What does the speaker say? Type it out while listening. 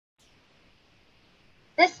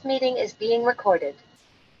This meeting is being recorded.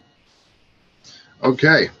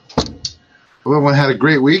 Okay. Well, everyone had a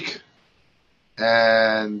great week.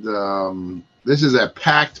 And this is a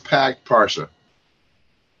packed Parsha.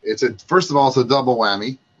 First of all, it's a double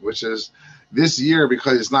whammy, which is this year,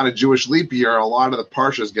 because it's not a Jewish leap year, a lot of the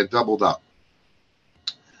Parshas get doubled up.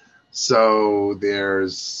 So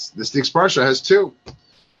this week's Parsha has two.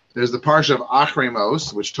 There's the Parsha of Acharay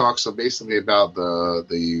Mos, which talks basically about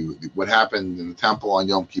the what happened in the temple on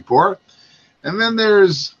Yom Kippur. And then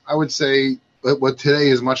there's, I would say, what today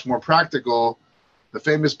is much more practical, the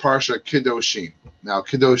famous Parsha Kedoshim. Now,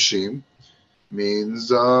 Kedoshim means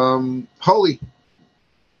holy.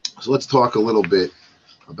 So let's talk a little bit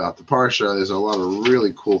about the Parsha. There's a lot of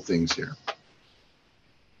really cool things here.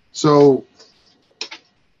 So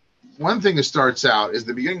one thing that starts out is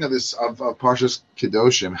the beginning of Parshas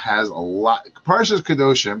Kedoshim has a lot. Parshas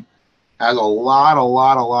Kedoshim has a lot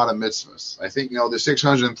of mitzvahs. I think, there's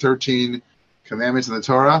 613 commandments in the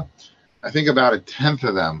Torah. I think about a tenth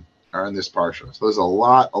of them are in this Parsha. So there's a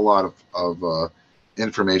lot of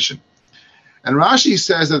information. And Rashi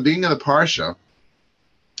says at the beginning of the Parsha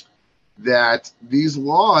that these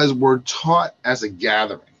laws were taught as a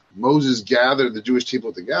gathering. Moses gathered the Jewish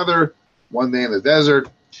people together one day in the desert.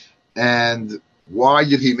 And why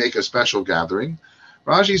did he make a special gathering?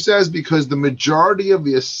 Rashi says because the majority of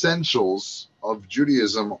the essentials of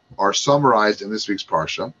Judaism are summarized in this week's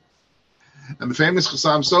Parsha. And the famous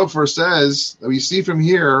Chassam Sofer says that we see from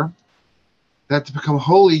here that to become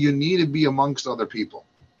holy, you need to be amongst other people.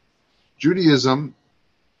 Judaism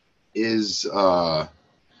is a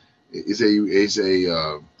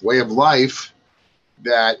way of life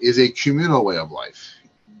that is a communal way of life.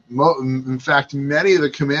 In fact, many of the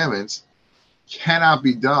commandments cannot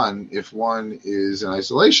be done if one is in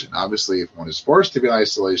isolation. Obviously, if one is forced to be in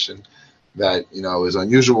isolation, that is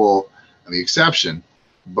unusual and the exception.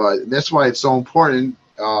 But that's why it's so important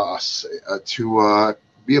to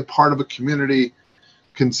be a part of a community.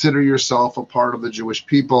 Consider yourself a part of the Jewish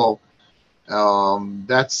people.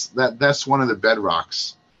 That's one of the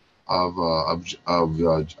bedrocks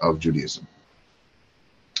of Judaism.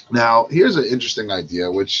 Now, here's an interesting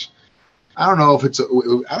idea, which I don't know if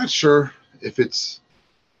I'm not sure if it's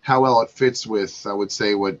how well it fits with, I would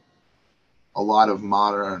say, what a lot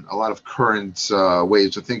of current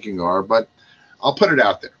ways of thinking are, but I'll put it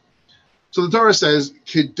out there. So the Torah says,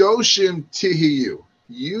 Kedoshim tihiyu,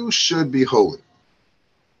 you should be holy.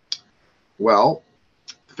 Well,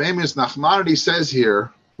 the famous Nachmanides says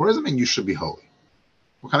here, what does it mean you should be holy?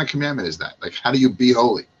 What kind of commandment is that? Like, how do you be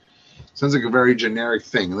holy? Sounds like a very generic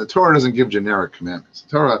thing. And the Torah doesn't give generic commandments. The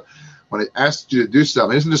Torah, when it asks you to do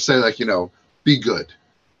something, it doesn't just say, be good.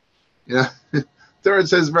 The Torah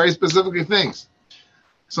says very specifically things.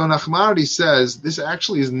 So Nachmanides says this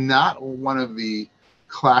actually is not one of the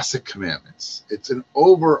classic commandments. It's an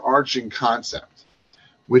overarching concept,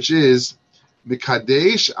 which is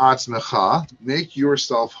Mikadesh atzmecha, make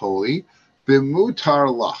yourself holy, b'mutar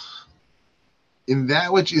lach, in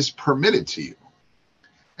that which is permitted to you.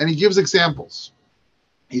 And he gives examples.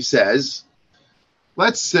 He says,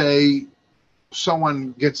 let's say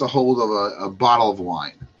someone gets a hold of a bottle of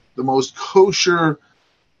wine, the most kosher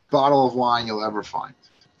bottle of wine you'll ever find.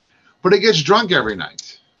 But it gets drunk every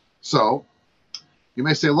night. So you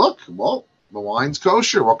may say, look, well, the wine's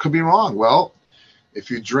kosher. What could be wrong? Well, if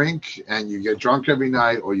you drink and you get drunk every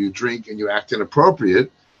night, or you drink and you act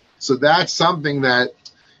inappropriate, so that's something that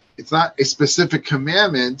it's not a specific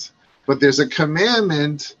commandment, but there's a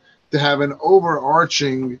commandment to have an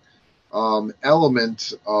overarching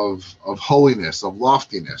element of holiness, of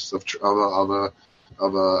loftiness, of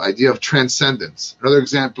a idea of transcendence. Another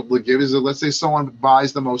example we give is that, let's say someone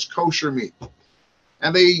buys the most kosher meat,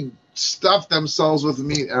 and they stuff themselves with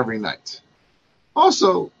meat every night.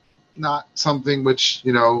 Also, not something which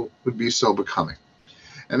would be so becoming.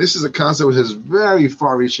 And this is a concept which has very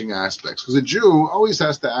far-reaching aspects, because a Jew always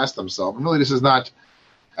has to ask themselves, and really this is not,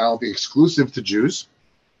 I don't think, exclusive to Jews,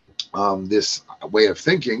 this way of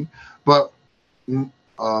thinking, but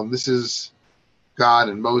this is God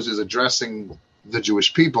and Moses addressing the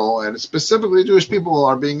Jewish people, and specifically the Jewish people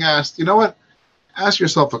are being asked, ask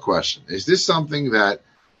yourself a question. Is this something that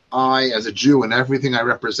I, as a Jew, and everything I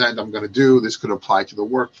represent, I'm going to do? This could apply to the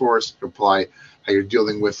workforce, it could apply how you're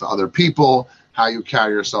dealing with other people, how you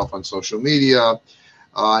carry yourself on social media.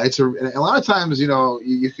 And a lot of times,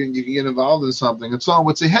 you can get involved in something, and someone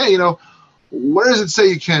would say, hey, where does it say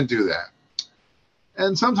you can't do that?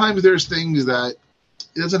 And sometimes there's things that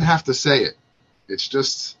it doesn't have to say it. It's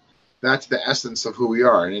just, that's the essence of who we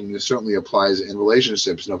are. And it certainly applies in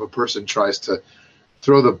relationships. If a person tries to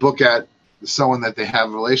throw the book at someone that they have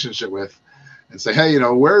a relationship with, and say, hey,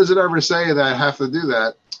 where does it ever say that I have to do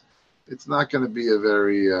that? It's not going to be a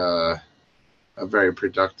very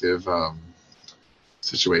productive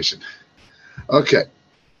situation. Okay.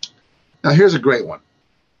 Now here's a great one.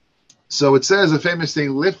 So it says a famous thing,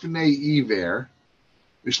 lifnei iver,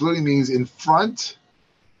 which literally means in front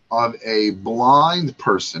of a blind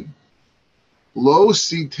person. Lo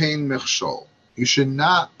sitein mechshol. You should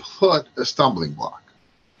not put a stumbling block.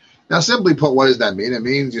 Now, simply put, what does that mean? It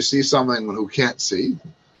means you see someone who can't see,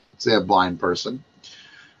 say a blind person,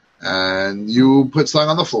 and you put something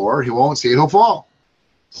on the floor, he won't see it, he'll fall.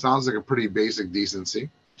 Sounds like a pretty basic decency.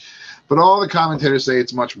 But all the commentators say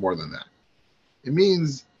it's much more than that. It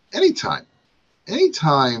means anytime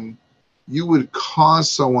you would cause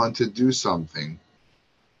someone to do something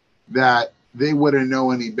that they wouldn't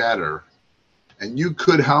know any better, and you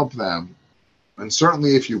could help them, and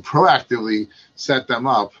certainly if you proactively set them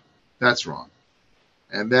up, that's wrong.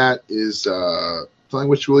 And that is something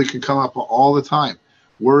which really can come up all the time.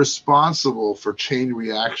 We're responsible for chain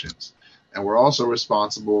reactions, and we're also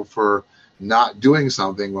responsible for not doing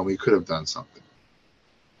something when we could have done something.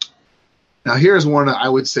 Now here's one of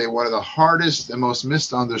the hardest and most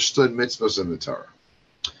misunderstood mitzvahs in the Torah.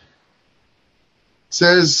 It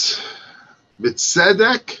says,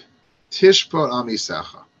 B'tzedek tishpot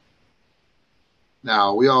amisecha.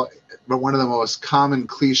 Now, but one of the most common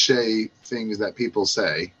cliche things that people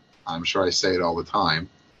say, I'm sure I say it all the time,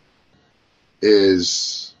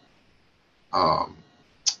 is I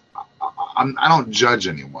don't judge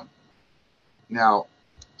anyone. Now,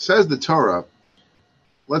 says the Torah,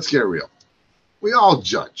 let's get real. We all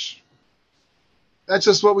judge. That's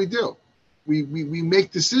just what we do. We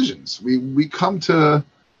make decisions. We come to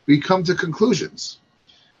conclusions.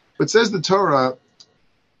 But says the Torah,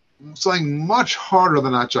 something much harder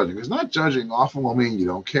than not judging. Because not judging often will mean you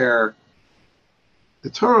don't care.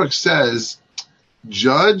 The Torah says,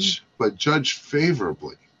 judge, but judge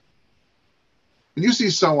favorably. When you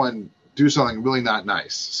see someone do something really not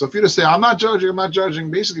nice, so if you just say, I'm not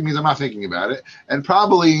judging, basically means I'm not thinking about it. And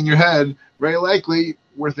probably in your head, very likely,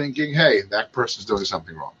 we're thinking, hey, that person's doing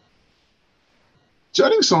something wrong.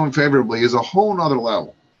 Judging someone favorably is a whole nother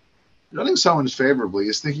level. Judging someone favorably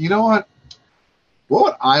is thinking, you know what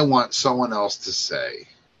would I want someone else to say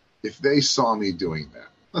if they saw me doing that?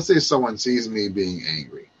 Let's say someone sees me being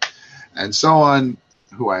angry, and someone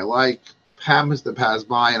who I like happens to pass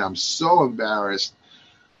by, and I'm so embarrassed.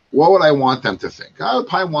 What would I want them to think? I would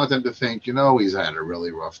probably want them to think, he's had a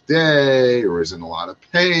really rough day, or is in a lot of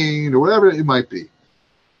pain, or whatever it might be.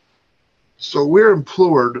 So we're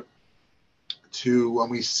implored to, when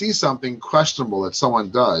we see something questionable that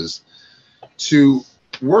someone does, to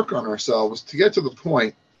work on ourselves to get to the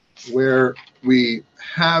point where we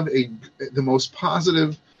have the most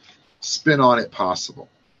positive spin on it possible.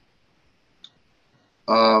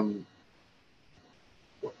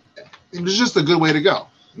 It's just a good way to go.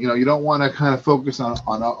 You don't want to kind of focus on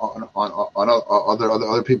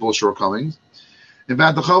other people's shortcomings. In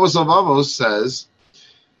fact, the Chovos HaLevavos says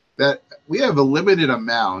that we have a limited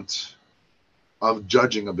amount of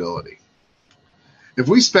judging ability. If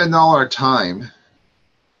we spend all our time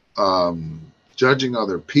judging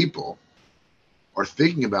other people or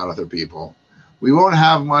thinking about other people, we won't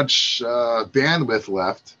have much bandwidth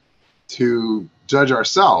left to judge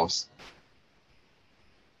ourselves,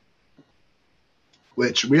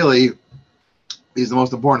 which really is the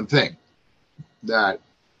most important thing, that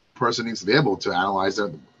person needs to be able to analyze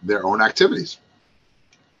their own activities.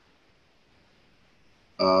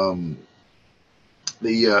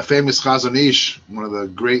 The famous Chazon Ish, one of the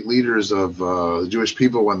great leaders of the Jewish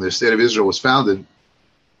people when the state of Israel was founded,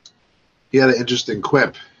 he had an interesting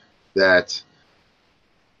quip that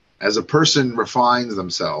as a person refines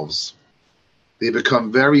themselves, they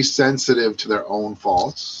become very sensitive to their own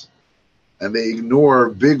faults, and they ignore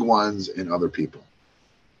big ones in other people.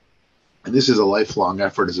 And this is a lifelong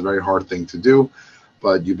effort. It's a very hard thing to do,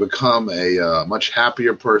 but you become a much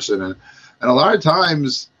happier person. And a lot of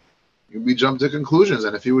times we jump to conclusions.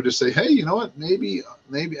 And if you would just say, hey, you know what, maybe,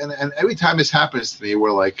 and every time this happens to me,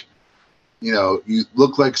 we're like, you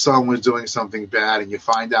look like someone was doing something bad and you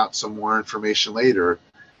find out some more information later.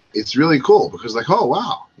 It's really cool because oh,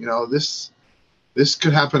 wow, this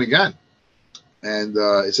could happen again. And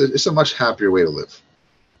it's a much happier way to live.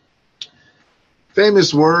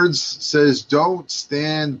 Famous words says, don't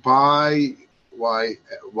stand by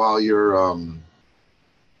while you're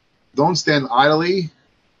don't stand idly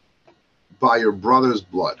by your brother's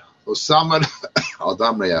blood.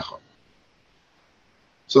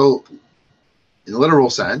 So in a literal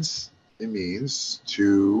sense, it means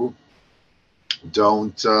to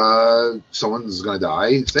don't someone's going to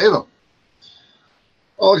die, save them.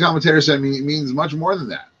 All the commentators say it means much more than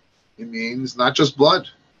that. It means not just blood.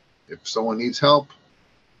 If someone needs help,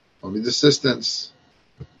 or needs assistance,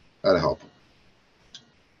 gotta help them.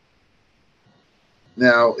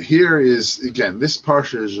 Now, here is, again, this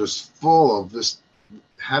Parsha is just full of this,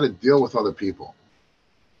 how to deal with other people.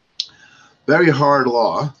 Very hard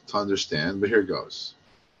law to understand, but here goes.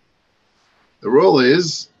 The rule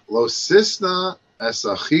is, Lo sisna es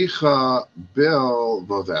achicha bil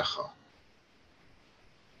vovecha.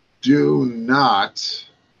 Do not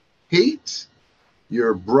hate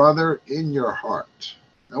your brother in your heart.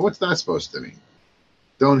 Now, what's that supposed to mean?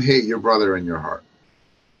 Don't hate your brother in your heart.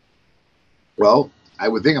 Well, I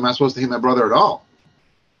would think I'm not supposed to hate my brother at all.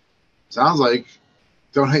 Sounds like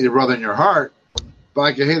don't hate your brother in your heart, but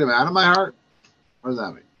I can hate him out of my heart. What does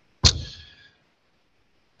that mean?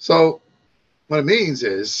 So, what it means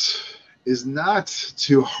is not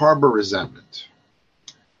to harbor resentment.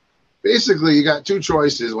 Basically, you got two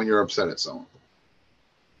choices when you're upset at someone.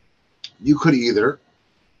 You could either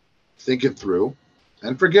think it through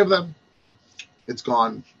and forgive them. It's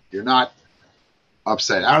gone. You're not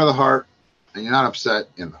upset out of the heart, and you're not upset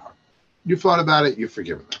in the heart. You thought about it, you've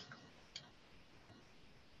forgiven them.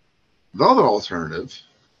 The other alternative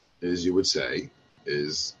is, you would say,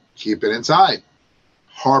 is keep it inside.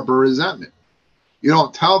 Harbor resentment. You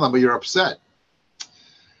don't tell them, but you're upset.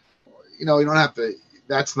 You don't have to,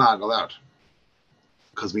 that's not allowed.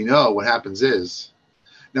 Because we know what happens is,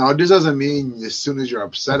 now this doesn't mean as soon as you're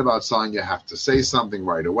upset about something, you have to say something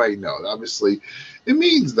right away. No, obviously, it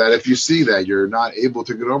means that if you see that you're not able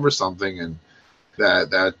to get over something, and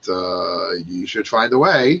that you should find a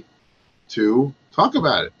way to talk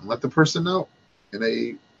about it and let the person know in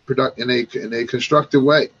a constructive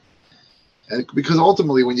way. And because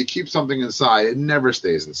ultimately, when you keep something inside, it never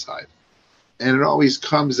stays inside, and it always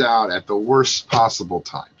comes out at the worst possible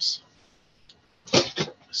times.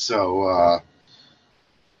 So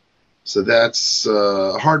that's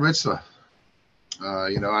a hard mitzvah.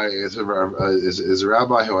 As a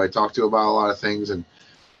rabbi who I talk to about a lot of things, and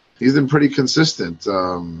he's been pretty consistent.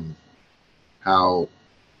 How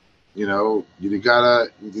you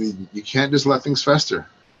can't just let things fester.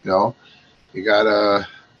 You gotta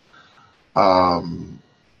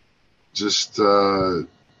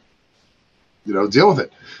deal with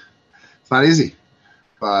it. It's not easy,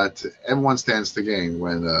 but everyone stands to gain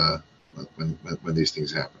when these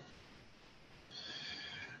things happen.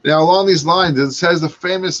 Now, along these lines, it says the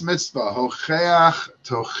famous mitzvah, Hocheach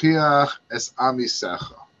tochiach es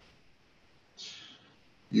amisecha.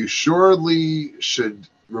 You surely should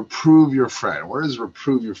reprove your friend. What does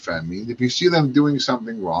reprove your friend mean? If you see them doing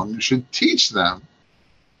something wrong, you should teach them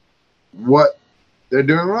what they're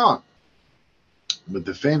doing wrong. With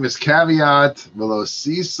the famous caveat, velo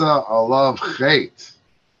sisa alav chet.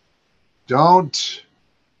 Don't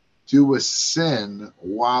do a sin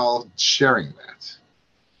while sharing that.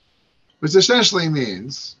 Which essentially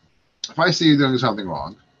means, if I see you doing something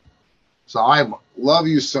wrong, so I love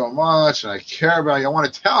you so much and I care about you, I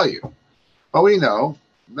want to tell you. But we know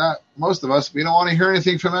that most of us, we don't want to hear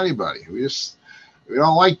anything from anybody. We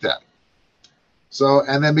don't like that. So,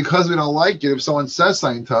 and then because we don't like it, if someone says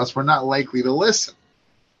something to us, we're not likely to listen.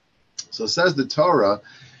 So says the Torah,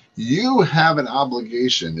 you have an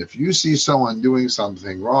obligation. If you see someone doing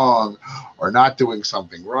something wrong or not doing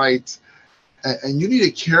something right, and you need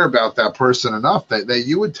to care about that person enough that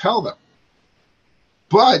you would tell them.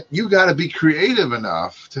 But you got to be creative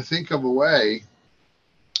enough to think of a way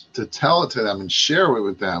to tell it to them and share it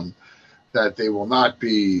with them that they will not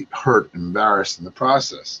be hurt and embarrassed in the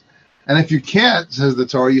process. And if you can't, says the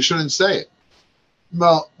Torah, you shouldn't say it.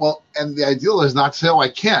 Well, and the ideal is not to say, I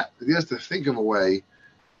can't. You have to think of a way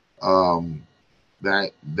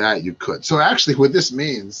that you could. So actually what this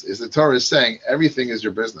means is the Torah is saying everything is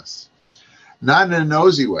your business. Not in a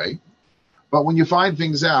nosy way, but when you find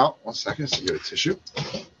things out, 1 second, so get a tissue.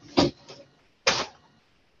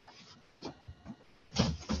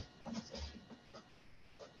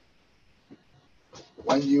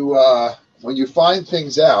 When you find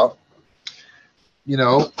things out,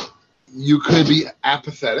 you could be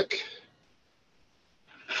apathetic,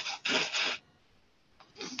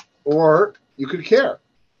 or you could care.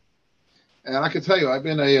 And I can tell you, I've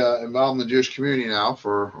been involved in the Jewish community now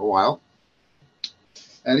for a while.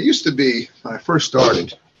 And it used to be, when I first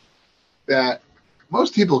started, that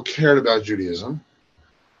most people cared about Judaism.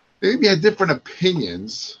 They maybe had different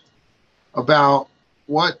opinions about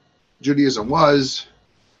what Judaism was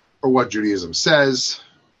or what Judaism says.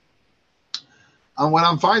 And what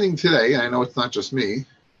I'm finding today, and I know it's not just me,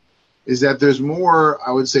 is that there's more,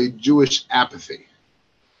 I would say, Jewish apathy.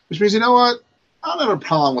 Which means, you know what? I don't have a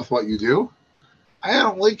problem with what you do. I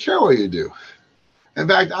don't really care what you do. In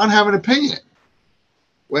fact, I don't have an opinion.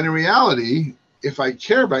 When in reality, if I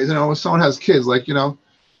care about, if someone has kids,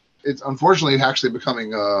 it's unfortunately actually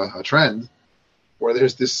becoming a trend where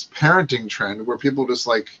there's this parenting trend where people just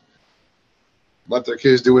let their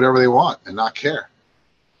kids do whatever they want and not care.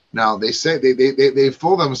 Now they say they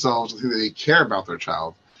fool themselves to think that they care about their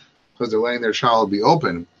child because they're letting their child be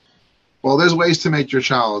open. Well, there's ways to make your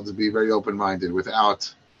child be very open-minded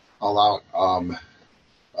without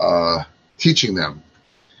teaching them.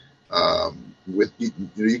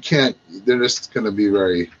 You can't. They're just going to be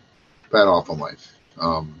very bad off in life.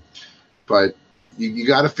 But you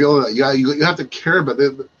got to feel that you have to care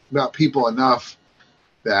about people enough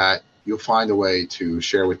that you'll find a way to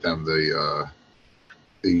share with them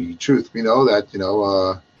the truth.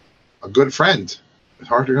 A good friend. It's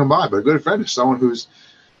hard to come by, but a good friend is someone who's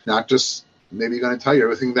not just maybe going to tell you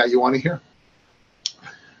everything that you want to hear.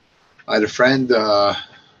 I had a friend. I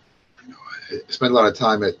spent a lot of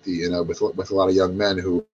time at with a lot of young men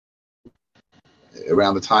who,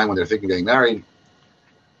 around the time when they're thinking of getting married.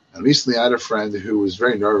 And recently I had a friend who was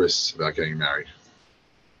very nervous about getting married.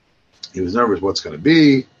 He was nervous what's going to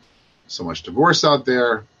be, so much divorce out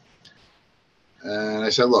there. And I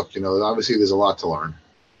said, look, obviously there's a lot to learn,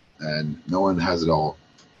 and no one has it all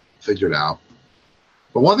figured out.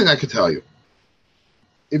 But one thing I could tell you,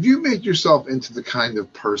 if you make yourself into the kind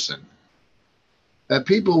of person that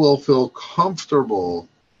people will feel comfortable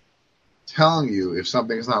telling you if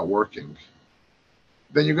something is not working,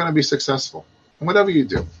 then you're going to be successful in whatever you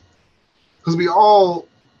do. Because we all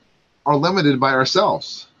are limited by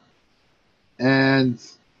ourselves. And,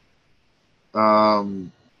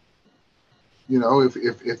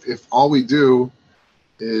 if all we do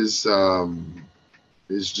is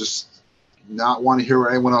just not want to hear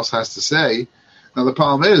what anyone else has to say. Now, the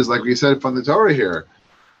problem is, like we said from the Torah here,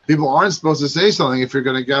 people aren't supposed to say something if you're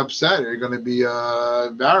going to get upset or you're going to be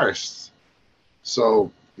embarrassed.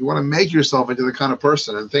 So you want to make yourself into the kind of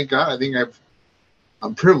person, and thank God, I think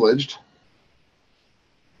I'm privileged,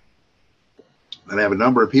 and I have a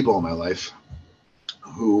number of people in my life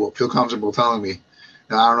who feel comfortable telling me.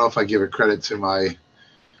 Now, I don't know if I give it credit to my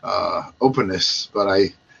openness, but I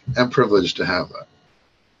am privileged to have that.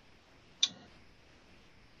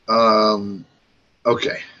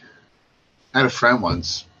 Okay. I had a friend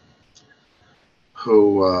once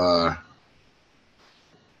who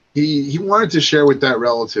he wanted to share with that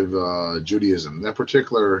relative Judaism. That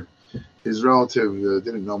particular, his relative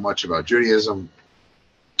didn't know much about Judaism.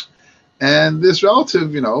 And this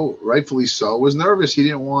relative, rightfully so, was nervous. He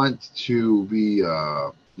didn't want to be,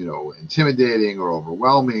 intimidating or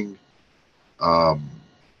overwhelming to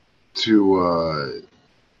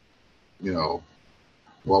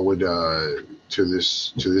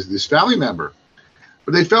this family member.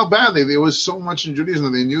 But they felt bad. There was so much in Judaism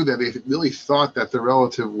that they knew that they really thought that the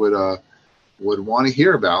relative would want to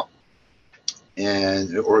hear about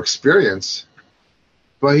or experience.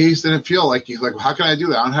 But he didn't feel like he's like, well, how can I do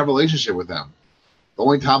that? I don't have a relationship with them. The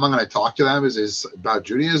only time I'm going to talk to them is about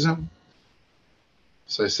Judaism.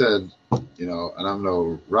 So I said, and I'm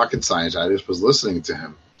no rocket science. I just was listening to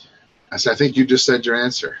him. I said, I think you just said your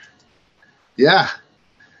answer. Yeah.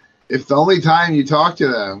 If the only time you talk to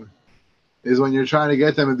them is when you're trying to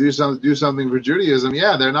get them to do something for Judaism,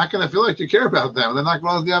 yeah, they're not going to feel like you care about them. They're not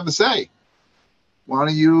going to have to say. Why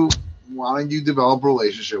don't you develop a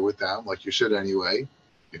relationship with them like you should anyway?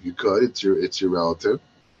 If you could, it's your relative,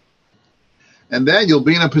 and then you'll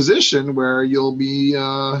be in a position where you'll be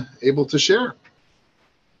able to share.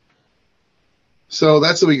 So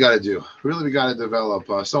that's what we got to do. Really, we got to develop.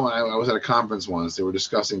 I was at a conference once. They were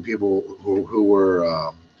discussing people who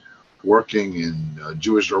were working in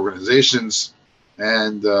Jewish organizations,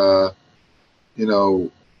 and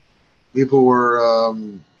people were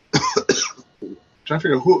trying to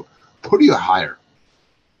figure out who do you hire.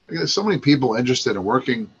 There's so many people interested in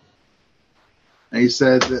working, and he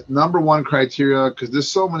said that number one criteria, because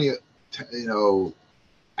there's so many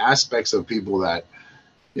aspects of people that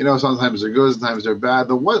sometimes they're good, sometimes they're bad.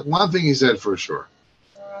 The one thing he said for sure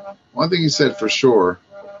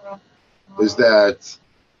is that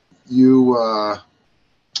you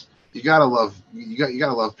gotta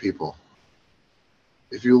love people.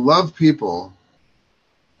 If you love people,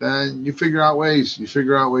 then you figure out ways. You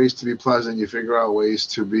figure out ways to be pleasant. You figure out ways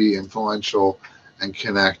to be influential and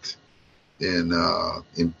connect in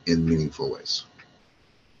meaningful ways.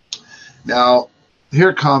 Now,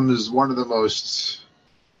 here comes one of the most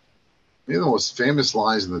famous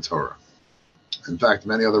lines in the Torah. In fact,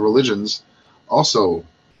 many other religions also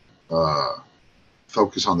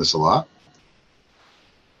focus on this a lot.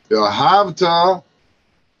 Yohavta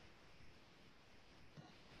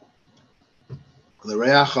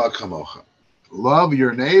L'reacha kamocha. Love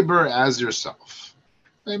your neighbor as yourself.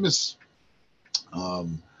 Famous.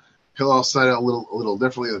 Hillel said it a little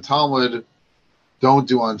differently in the Talmud. Don't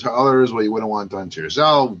do unto others what you wouldn't want done to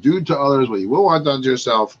yourself. Do to others what you will want done to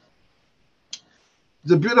yourself.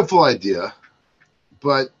 It's a beautiful idea,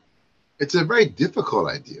 but it's a very difficult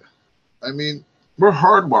idea. I mean, we're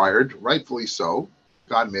hardwired, rightfully so.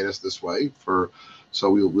 God made us this way, so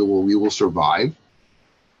we will survive.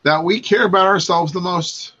 That we care about ourselves the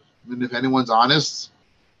most. I mean, if anyone's honest,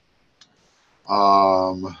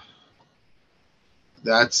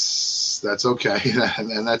 that's okay,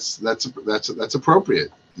 and that's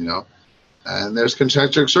appropriate, you know. And there's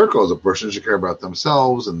concentric circles. A person should care about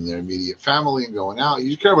themselves and their immediate family and going out.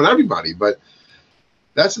 You care about everybody, but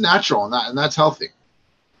that's natural and that's healthy.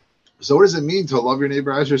 So what does it mean to love your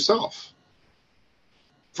neighbor as yourself?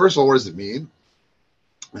 First of all, what does it mean?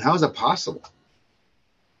 And how is it possible?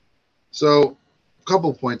 So a couple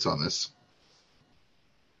of points on this.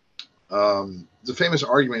 There's a famous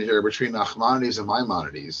argument here between Nachmanides and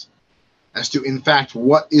Maimonides as to, in fact,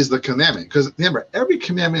 what is the commandment. Because remember, every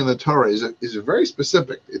commandment in the Torah is very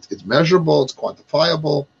specific. It's measurable, it's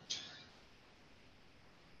quantifiable.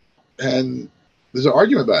 And there's an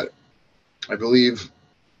argument about it. I believe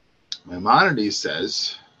Maimonides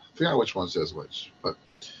says, I forgot which one says which, but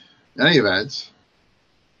in any event,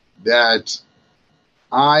 that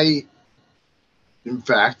I, in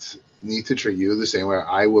fact, need to treat you the same way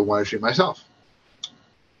I would want to treat myself.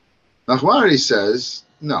 Nachmanides says,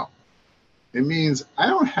 no. It means I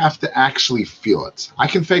don't have to actually feel it. I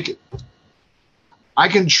can fake it. I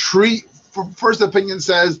can treat, first opinion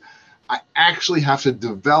says, I actually have to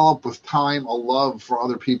develop with time a love for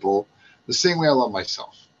other people the same way I love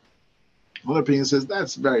myself. Another opinion says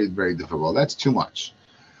that's very, very difficult. That's too much.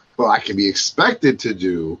 What I can be expected to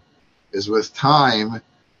do is with time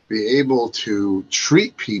be able to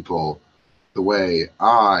treat people the way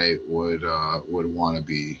I would want to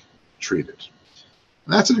be treated.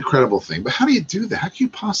 And that's an incredible thing. But how do you do that? How can you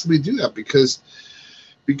possibly do that? Because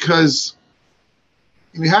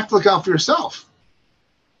you have to look out for yourself.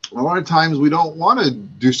 A lot of times we don't want to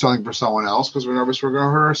do something for someone else because we're nervous we're going to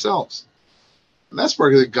hurt ourselves. And that's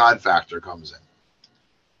where the God factor comes in.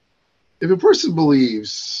 If a person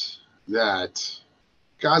believes that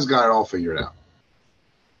God's got it all figured out,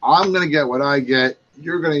 I'm going to get what I get,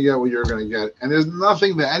 you're going to get what you're going to get, and there's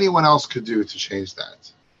nothing that anyone else could do to change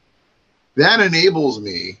that. That enables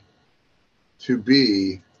me to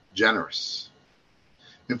be generous.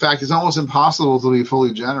 In fact, it's almost impossible to be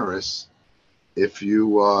fully generous if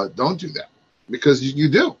you don't do that, because you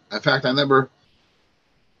do. In fact, I never,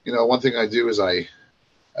 one thing I do is I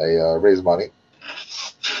raise money,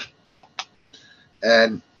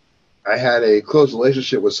 and I had a close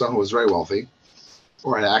relationship with someone who was very wealthy,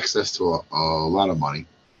 or had access to a lot of money,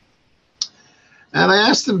 and I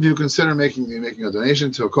asked him to consider making a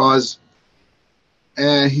donation to a cause,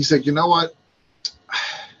 and he said, "You know what?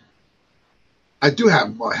 I do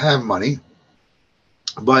have money,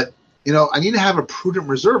 but I need to have a prudent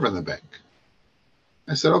reserve in the bank."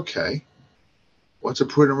 I said, "Okay, what's a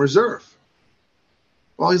prudent reserve?"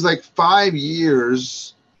 Well, he's like 5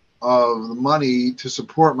 years of the money to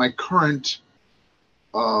support my current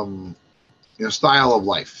style of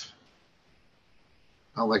life.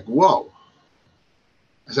 I'm like, whoa.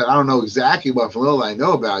 I said, I don't know exactly what little I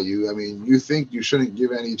know about you. I mean, you think you shouldn't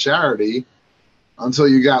give any charity until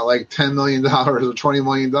you got like $10 million or $20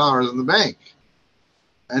 million in the bank.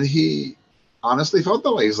 And he honestly felt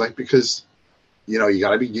that way. He's like, because, you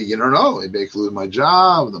got to be, you don't know. I may lose my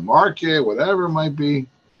job, the market, whatever it might be.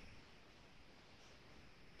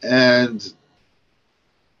 And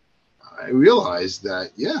I realized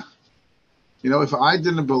that, if I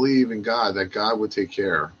didn't believe in God, that God would take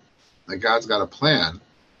care, that God's got a plan,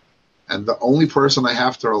 and the only person I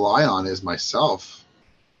have to rely on is myself,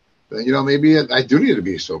 then, maybe I do need to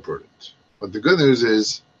be so prudent. But the good news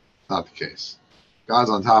is not the case. God's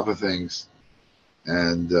on top of things,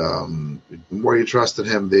 and the more you trust in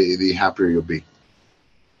Him, the happier you'll be.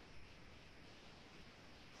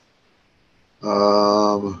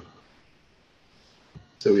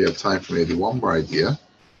 So we have time for maybe one more idea.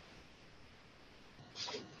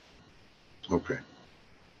 Okay.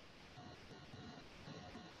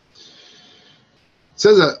 It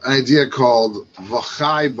says an idea called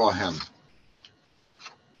V'chai Bohem.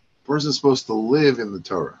 A person is supposed to live in the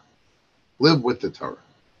Torah. Live with the Torah.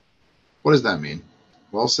 What does that mean?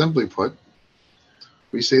 Well, simply put,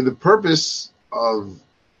 we say the purpose of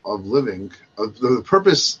living, the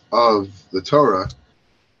purpose of the Torah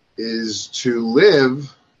is to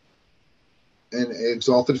live in an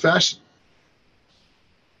exalted fashion.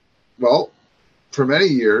 Well, for many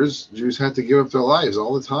years, Jews had to give up their lives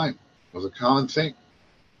all the time. It was a common thing.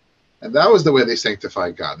 And that was the way they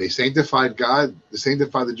sanctified God. They sanctified God, they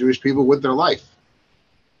sanctified the Jewish people with their life.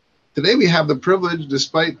 Today we have the privilege,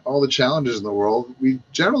 despite all the challenges in the world, we,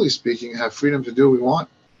 generally speaking, have freedom to do what we want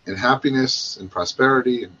in happiness, in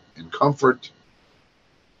prosperity, in comfort.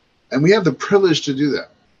 And we have the privilege to do that.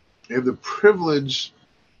 We have the privilege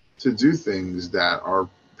to do things that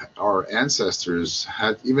our ancestors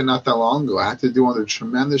had, even not that long ago, had to do under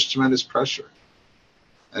tremendous, tremendous pressure.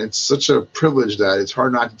 And it's such a privilege that it's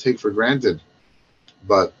hard not to take for granted.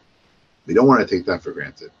 But we don't want to take that for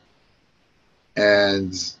granted.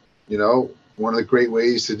 And, one of the great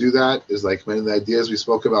ways to do that is like many of the ideas we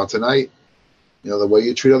spoke about tonight. The way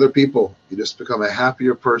you treat other people. You just become a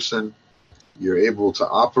happier person. You're able to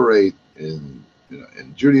operate in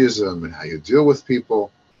Judaism and how you deal with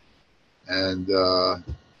people. And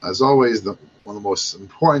as always, one of the most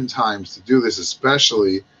important times to do this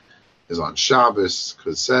especially is on Shabbos,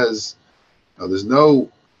 because it says there's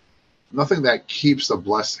nothing that keeps a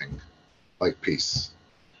blessing like peace.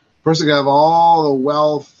 A person can have all the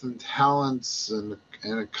wealth and talents and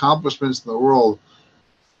accomplishments in the world,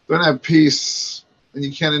 don't have peace, then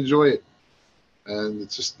you can't enjoy it. And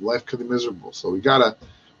it's just, life could be miserable. So we got to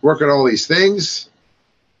work on all these things.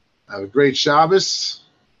 Have a great Shabbos.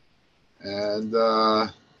 And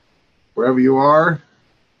wherever you are,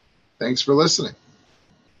 thanks for listening.